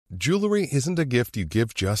Jewelry isn't a gift you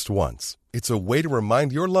give just once. It's a way to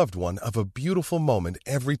remind your loved one of a beautiful moment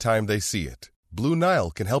every time they see it. Blue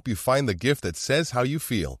Nile can help you find the gift that says how you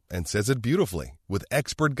feel and says it beautifully, with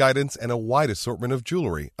expert guidance and a wide assortment of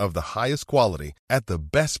jewelry of the highest quality at the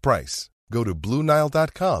best price. Go to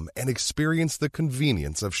BlueNile.com and experience the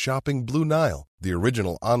convenience of shopping Blue Nile, the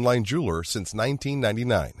original online jeweler since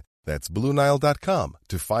 1999. That's BlueNile.com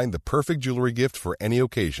to find the perfect jewelry gift for any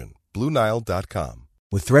occasion. BlueNile.com.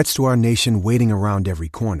 With threats to our nation waiting around every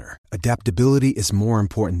corner, adaptability is more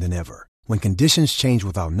important than ever. When conditions change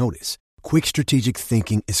without notice, quick strategic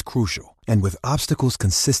thinking is crucial. And with obstacles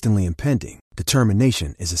consistently impending,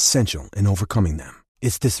 determination is essential in overcoming them.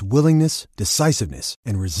 It's this willingness, decisiveness,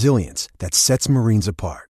 and resilience that sets Marines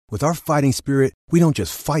apart. With our fighting spirit, we don't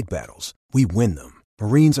just fight battles, we win them.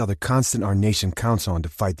 Marines are the constant our nation counts on to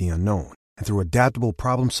fight the unknown. And through adaptable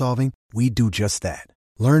problem solving, we do just that.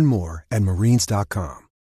 Learn more at marines.com.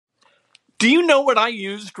 Do you know what I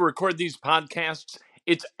use to record these podcasts?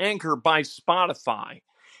 It's Anchor by Spotify.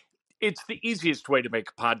 It's the easiest way to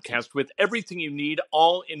make a podcast with everything you need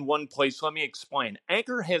all in one place. Let me explain.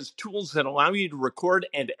 Anchor has tools that allow you to record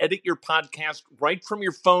and edit your podcast right from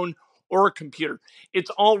your phone or a computer.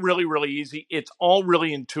 It's all really, really easy. It's all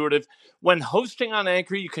really intuitive. When hosting on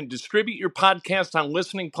Anchor, you can distribute your podcast on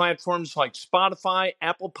listening platforms like Spotify,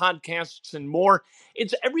 Apple Podcasts, and more.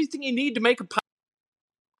 It's everything you need to make a podcast.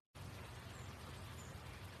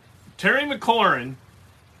 Terry McLaurin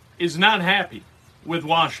is not happy with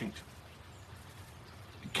Washington.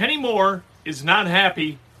 Kenny Moore is not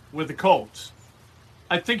happy with the Colts.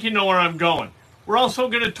 I think you know where I'm going. We're also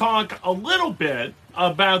going to talk a little bit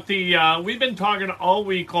about we've been talking all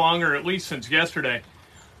week long, or at least since yesterday,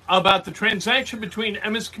 about the transaction between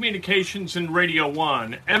Emmis Communications and Radio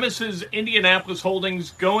One. Emmis's Indianapolis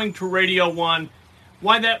holdings going to Radio One,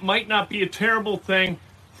 why that might not be a terrible thing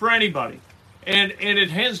for anybody. And it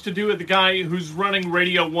has to do with the guy who's running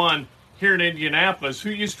Radio One here in Indianapolis,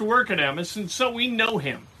 who used to work at Emmis, and so we know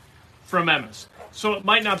him from Emmis. So it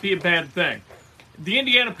might not be a bad thing. The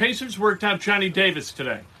Indiana Pacers worked out Johnny Davis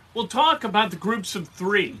today. We'll talk about the groups of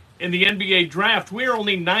three in the NBA draft. We are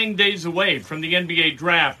only 9 days away from the NBA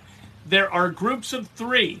draft. There are groups of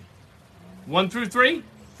three, 1 through 3,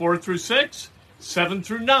 4 through 6, 7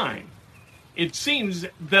 through 9. It seems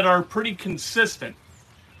that are pretty consistent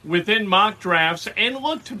within mock drafts and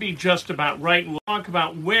look to be just about right. We'll talk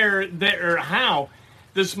about how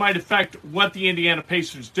this might affect what the Indiana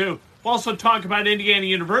Pacers do. We'll also talk about Indiana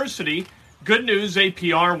University. Good news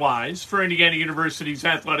APR-wise for Indiana University's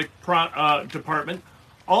athletic department.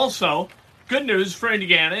 Also, good news for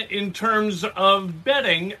Indiana in terms of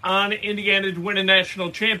betting on Indiana to win a national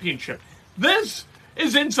championship. This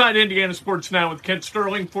is Inside Indiana Sports Now with Kent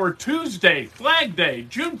Sterling for Tuesday, Flag Day,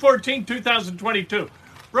 June 14, 2022.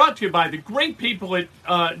 Brought to you by the great people at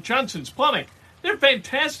Johnson's Plumbing. They're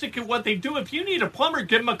fantastic at what they do. If you need a plumber,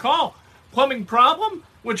 give them a call. Plumbing problem,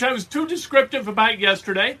 which I was too descriptive about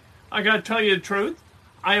yesterday. I got to tell you the truth.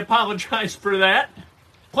 I apologize for that.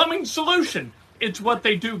 Plumbing solution. It's what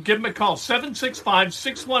they do. Give them a call.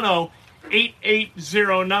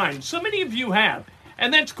 765-610-8809. So many of you have.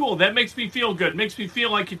 And that's cool. That makes me feel good. Makes me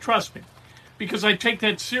feel like you trust me. Because I take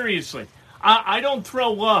that seriously. I don't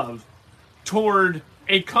throw love toward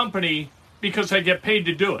a company because I get paid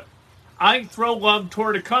to do it. I throw love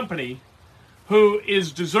toward a company who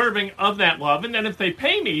is deserving of that love. And then if they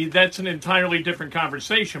pay me, that's an entirely different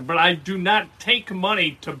conversation. But I do not take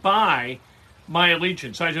money to buy my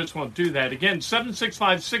allegiance. I just won't do that. Again,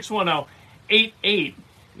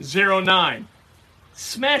 765-610-8809.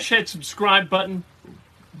 Smash that subscribe button.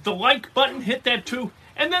 The like button, hit that too.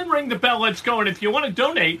 And then ring the bell. Let's go. And if you want to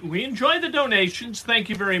donate, we enjoy the donations. Thank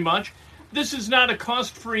you very much. This is not a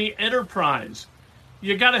cost-free enterprise.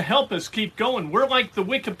 You got to help us keep going. We're like the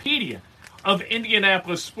Wikipedia of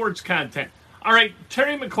Indianapolis sports content. All right,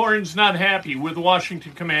 Terry McLaurin's not happy with the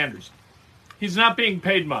Washington Commanders. He's not being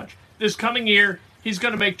paid much. This coming year, he's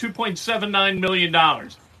going to make $2.79 million.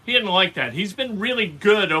 He didn't like that. He's been really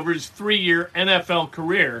good over his 3-year NFL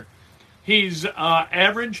career. He's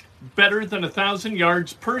averaged better than 1,000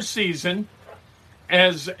 yards per season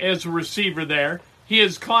as a receiver there. He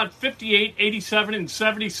has caught 58, 87, and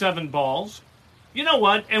 77 balls. You know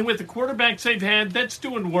what? And with the quarterbacks they've had, that's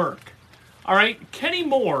doing work. All right, Kenny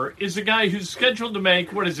Moore is a guy who's scheduled to make,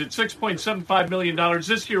 $6.75 million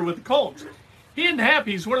this year with the Colts. He isn't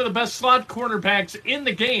happy. He's one of the best slot cornerbacks in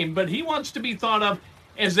the game, but he wants to be thought of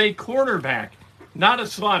as a cornerback, not a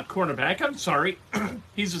slot cornerback. I'm sorry.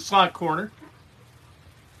 He's a slot corner.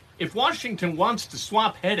 If Washington wants to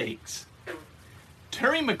swap headaches,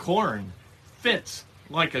 Terry McLaurin fits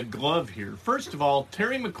like a glove here. First of all,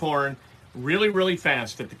 Terry McLaurin, really, really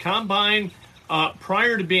fast. At the Combine,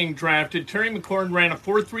 prior to being drafted, Terry McLaurin ran a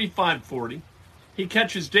 4.35 40. He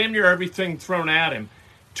catches damn near everything thrown at him.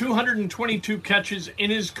 222 catches in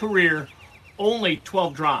his career, only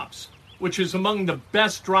 12 drops, which is among the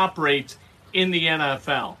best drop rates in the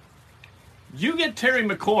NFL. You get Terry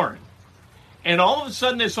McLaurin, and all of a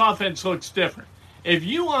sudden this offense looks different. If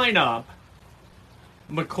you line up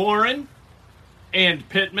McLaurin and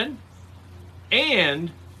Pittman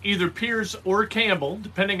and either Pierce or Campbell,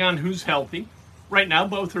 depending on who's healthy. Right now,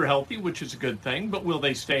 both are healthy, which is a good thing, but will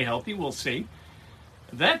they stay healthy? We'll see.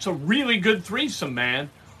 That's a really good threesome, man.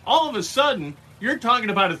 All of a sudden, you're talking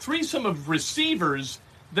about a threesome of receivers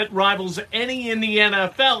that rivals any in the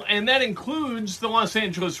NFL, and that includes the Los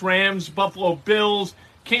Angeles Rams, Buffalo Bills,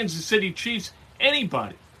 Kansas City Chiefs,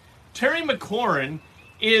 anybody. Terry McLaurin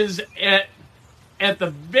is at the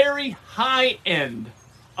very high end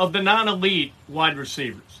of the non-elite wide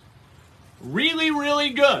receivers. Really, really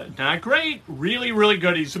good. Not great, really, really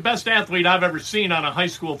good. He's the best athlete I've ever seen on a high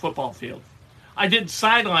school football field. I did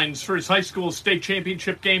sidelines for his high school state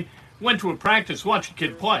championship game, went to a practice, watched a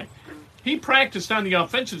kid play. He practiced on the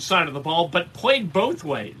offensive side of the ball, but played both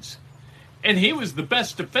ways. And he was the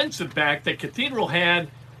best defensive back that Cathedral had,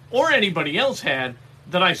 or anybody else had,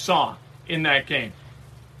 that I saw in that game.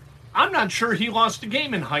 I'm not sure he lost a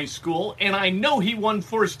game in high school, and I know he won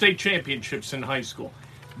 4 state championships in high school.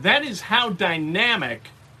 That is how dynamic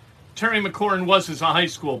Terry McLaurin was as a high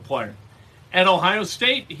school player. At Ohio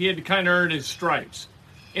State, he had to kind of earn his stripes.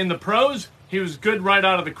 In the pros, he was good right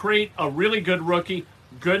out of the crate, a really good rookie,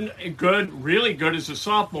 really good as a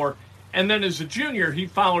sophomore. And then as a junior, he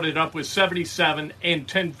followed it up with 77 and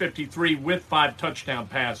 1053 with 5 touchdown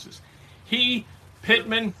passes. He,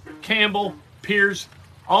 Pittman, Campbell, Pierce,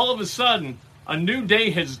 all of a sudden, a new day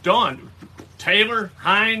has dawned. Taylor,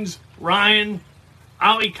 Hines, Ryan,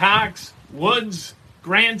 Ollie Cox, Woods,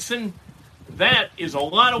 Granson. That is a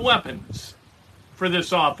lot of weapons for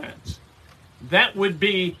this offense. That would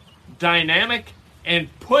be dynamic and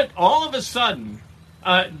put all of a sudden,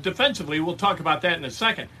 defensively, we'll talk about that in a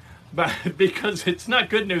second, but because it's not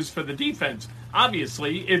good news for the defense.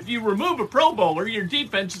 Obviously, if you remove a Pro Bowler, your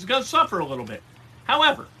defense is going to suffer a little bit.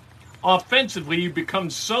 However, offensively, you become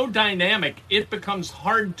so dynamic, it becomes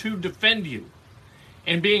hard to defend you.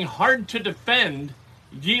 And being hard to defend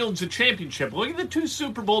yields a championship. Look at the 2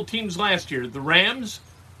 Super Bowl teams last year. The Rams,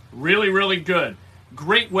 really, really good.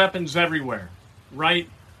 Great weapons everywhere, right?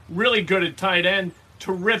 Really good at tight end.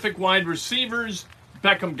 Terrific wide receivers.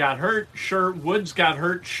 Beckham got hurt, sure. Woods got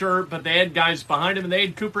hurt, sure. But they had guys behind him, and they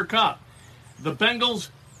had Cooper Kupp. The Bengals,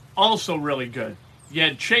 also really good. You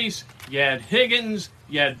had Chase, you had Higgins,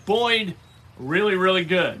 you had Boyd. Really, really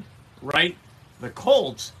good, right? The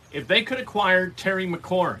Colts, if they could acquire Terry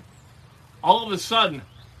McLaurin, all of a sudden,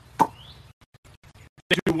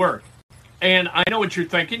 they do work. And I know what you're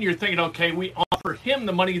thinking. You're thinking, okay, we offer him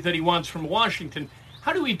the money that he wants from Washington.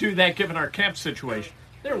 How do we do that given our cap situation?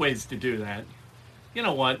 There are ways to do that. You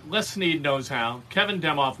know what? Les Snead knows how. Kevin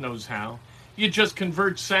Demoff knows how. You just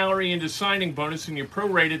convert salary into signing bonus, and you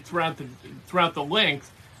prorate it throughout the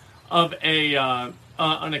length of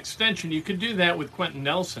an extension. You could do that with Quentin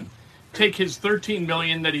Nelson. Take his $13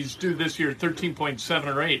 million that he's due this year, 13.7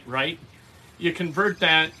 or 8, right? You convert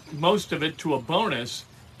that, most of it, to a bonus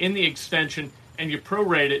in the extension, and you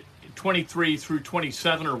prorate it 23 through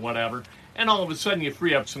 27 or whatever, and all of a sudden you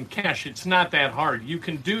free up some cash. It's not that hard. You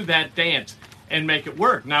can do that dance and make it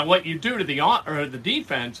work. Now, what you do to the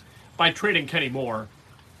defense by trading Kenny Moore,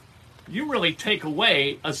 you really take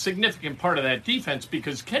away a significant part of that defense,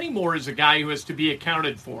 because Kenny Moore is a guy who has to be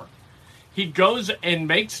accounted for. He goes and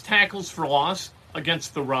makes tackles for loss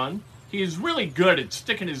against the run. He is really good at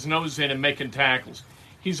sticking his nose in and making tackles.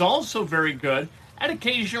 He's also very good at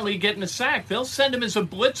occasionally getting a sack. They'll send him as a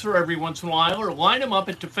blitzer every once in a while, or line him up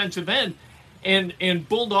at defensive end and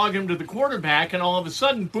bulldog him to the quarterback, and all of a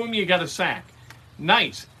sudden, boom, you got a sack.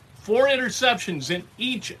 Nice. 4 interceptions in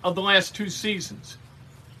each of the last 2 seasons.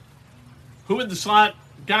 Who would the slot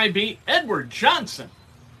guy be? Edward Johnson.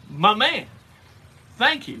 My man.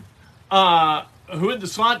 Thank you. Who would the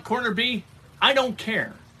slot corner be? I don't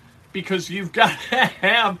care. Because you've got to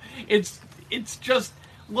have, it's just,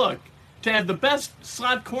 look, to have the best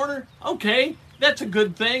slot corner, okay, that's a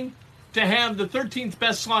good thing. To have the 13th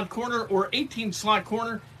best slot corner or 18th slot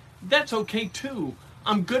corner, that's okay too.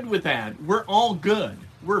 I'm good with that. We're all good.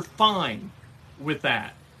 We're fine with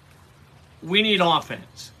that. We need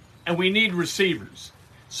offense, and we need receivers.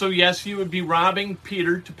 So yes, you would be robbing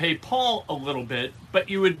Peter to pay Paul a little bit, but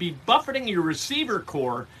you would be buffeting your receiver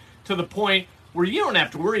core to the point where you don't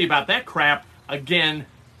have to worry about that crap again,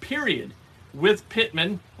 period. With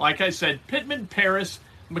Pittman, like I said, Pittman, Paris,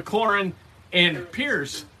 McLaurin, and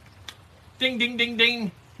Pierce. Ding, ding, ding,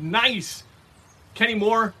 ding. Nice. Kenny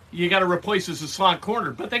Moore, you got to replace as a slot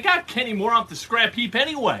corner. But they got Kenny Moore off the scrap heap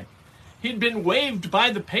anyway. He'd been waived by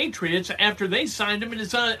the Patriots after they signed him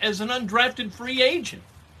as an undrafted free agent.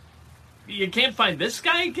 You can't find this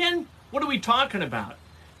guy again? What are we talking about?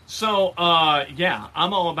 So, yeah,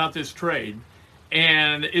 I'm all about this trade.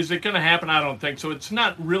 And is it going to happen? I don't think so. It's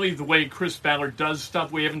not really the way Chris Ballard does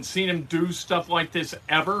stuff. We haven't seen him do stuff like this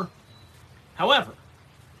ever. However,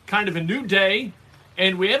 kind of a new day,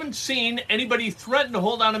 and we haven't seen anybody threaten to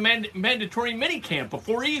hold out a mandatory minicamp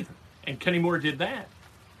before either. And Kenny Moore did that.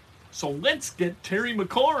 So let's get Terry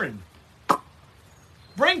McLaurin.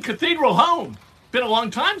 Bring Cathedral home. Been a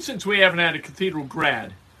long time since we haven't had a Cathedral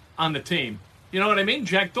grad on the team. You know what I mean?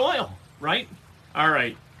 Jack Doyle, right? All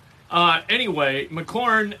right. Anyway,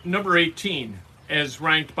 McLaurin, number 18, as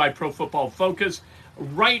ranked by Pro Football Focus,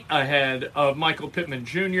 right ahead of Michael Pittman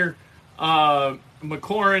Jr.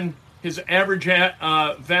 McLaurin, his average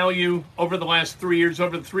value over the last 3 years,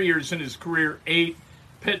 over the 3 years in his career, 8.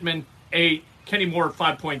 Pittman, 8. Kenny Moore,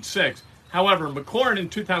 5.6. However, McLaurin in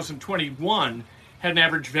 2021 had an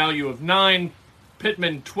average value of 9,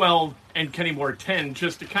 Pittman 12, and Kenny Moore 10,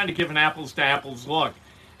 just to kind of give an apples-to-apples look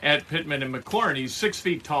at Pittman and McLaurin. He's 6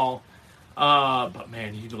 feet tall, but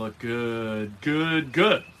man, he'd look good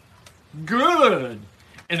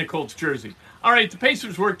in a Colts jersey. All right, the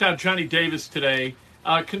Pacers worked out Johnny Davis today.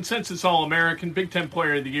 Consensus All-American, Big Ten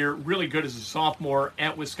Player of the Year, really good as a sophomore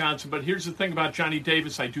at Wisconsin. But here's the thing about Johnny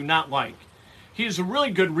Davis I do not like. He is a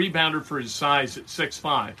really good rebounder for his size at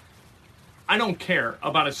 6'5". I don't care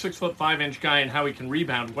about a 6'5" guy and how he can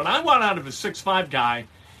rebound. What I want out of a 6'5" guy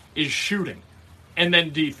is shooting. And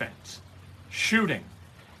then defense. Shooting.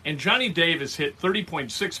 And Johnny Davis hit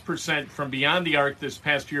 30.6% from beyond the arc this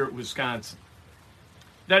past year at Wisconsin.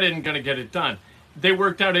 That isn't going to get it done. They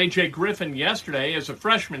worked out A.J. Griffin yesterday as a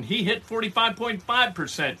freshman. He hit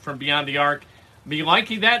 45.5% from beyond the arc. Me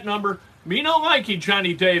likey that number. Me no likey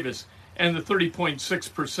Johnny Davis and the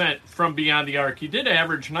 30.6% from beyond the arc. He did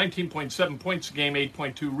average 19.7 points a game,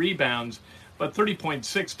 8.2 rebounds, but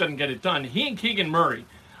 30.6 doesn't get it done. He and Keegan Murray,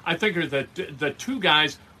 I think, are the two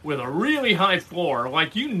guys with a really high floor.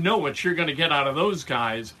 Like, you know what you're going to get out of those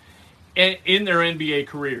guys in their NBA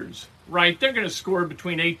careers, right? They're going to score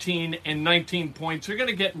between 18 and 19 points. They're going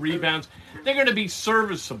to get rebounds. They're going to be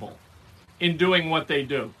serviceable in doing what they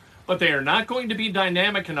do. But they are not going to be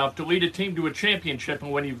dynamic enough to lead a team to a championship.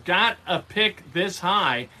 And when you've got a pick this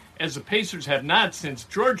high, as the Pacers have not since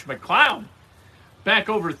George McCloud back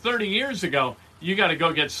over 30 years ago, you got to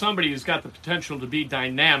go get somebody who's got the potential to be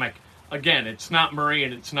dynamic. Again, it's not Murray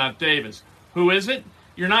and it's not Davis. Who is it?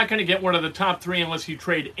 You're not going to get one of the top three unless you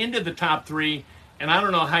trade into the top three, and I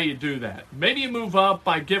don't know how you do that. Maybe you move up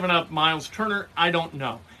by giving up Miles Turner. I don't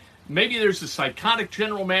know. Maybe there's a psychotic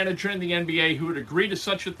general manager in the NBA who would agree to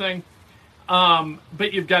such a thing.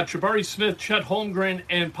 But you've got Jabari Smith, Chet Holmgren,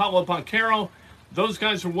 and Paolo Banchero. Those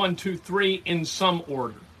guys are 1, 2, 3 in some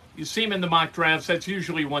order. You see them in the mock drafts. That's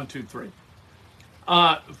usually 1, 2, 3.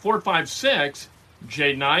 4, 5, 6,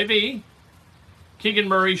 Jaden Ivey, Keegan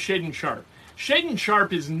Murray, Shaedon Sharpe. Shaedon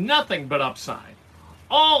Sharpe is nothing but upside.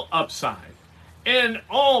 All upside. And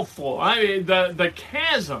all full. I mean, the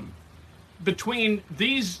chasm between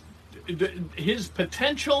his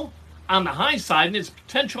potential on the high side and his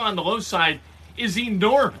potential on the low side is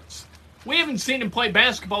enormous. We haven't seen him play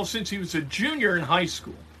basketball since he was a junior in high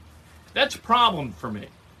school. That's a problem for me.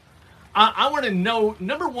 I want to know,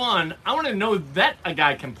 number one, I want to know that a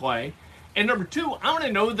guy can play. And number two, I want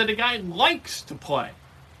to know that a guy likes to play.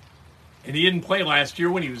 And he didn't play last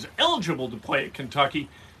year when he was eligible to play at Kentucky,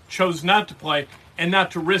 chose not to play, and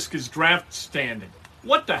not to risk his draft standing.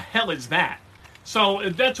 What the hell is that? So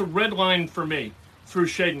that's a red line for me through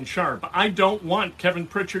Shaedon Sharpe. I don't want Kevin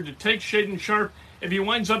Pritchard to take Shaedon Sharpe. If he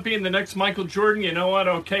winds up being the next Michael Jordan, you know what?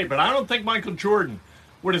 Okay. But I don't think Michael Jordan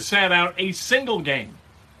would have sat out a single game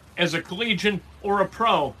as a collegian or a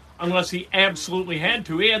pro unless he absolutely had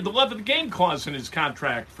to. He had the love of the game clause in his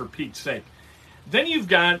contract, for Pete's sake. Then you've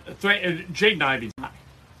got Jaden Ivey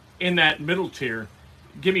in that middle tier.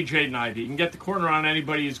 Give me Jaden Ivey. You can get the corner on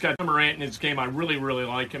anybody. He's got Morant in his game. I really, really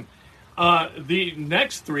like him. The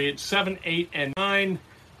next three, at 7, 8, and 9,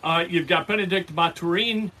 you've got Benedict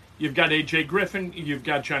Maturin, you've got A.J. Griffin, you've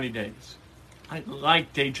got Johnny Davis. I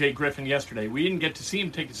liked A.J. Griffin yesterday. We didn't get to see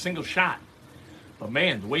him take a single shot. But,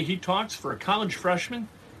 man, the way he talks for a college freshman,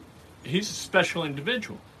 he's a special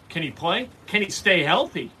individual. Can he play? Can he stay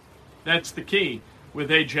healthy? That's the key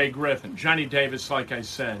with A.J. Griffin. Johnny Davis, like I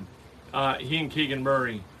said, he and Keegan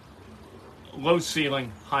Murray. low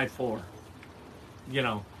ceiling, high floor. You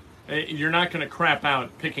know, you're not going to crap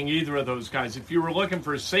out picking either of those guys. If you were looking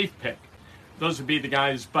for a safe pick, those would be the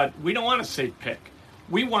guys. But we don't want a safe pick.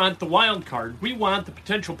 We want the wild card. We want the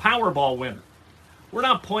potential Powerball winner. We're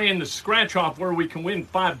not playing the scratch off where we can win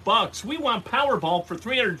 $5. We want Powerball for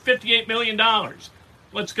 $358 million.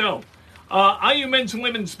 Let's go. IU men's and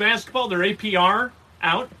women's basketball, their APR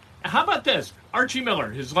out. How about this? Archie Miller,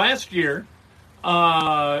 his last year,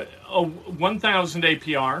 a 1,000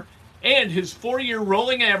 APR, and his 4-year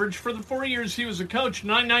rolling average for the 4 years he was a coach,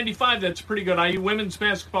 995. That's pretty good. IU women's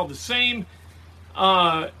basketball, the same.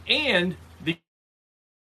 And the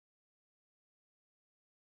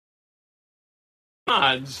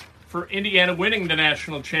odds for Indiana winning the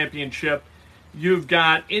national championship, you've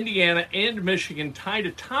got Indiana and Michigan tied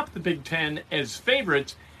atop the Big Ten as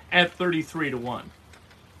favorites at 33-1.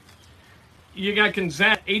 You got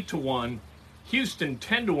Gonzaga 8-1, Houston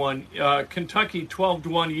 10-1, Kentucky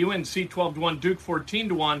 12-1, UNC 12-1, Duke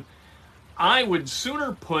 14-1. I would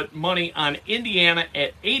sooner put money on Indiana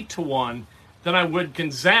at 8-1 than I would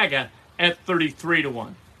Gonzaga at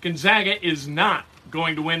 33-1. Gonzaga is not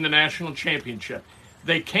going to win the national championship.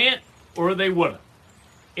 They can't, or they would have.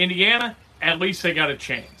 Indiana, at least they got a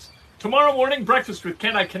chance. Tomorrow morning, Breakfast with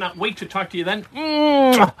Ken. I cannot wait to talk to you then.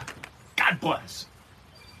 God bless.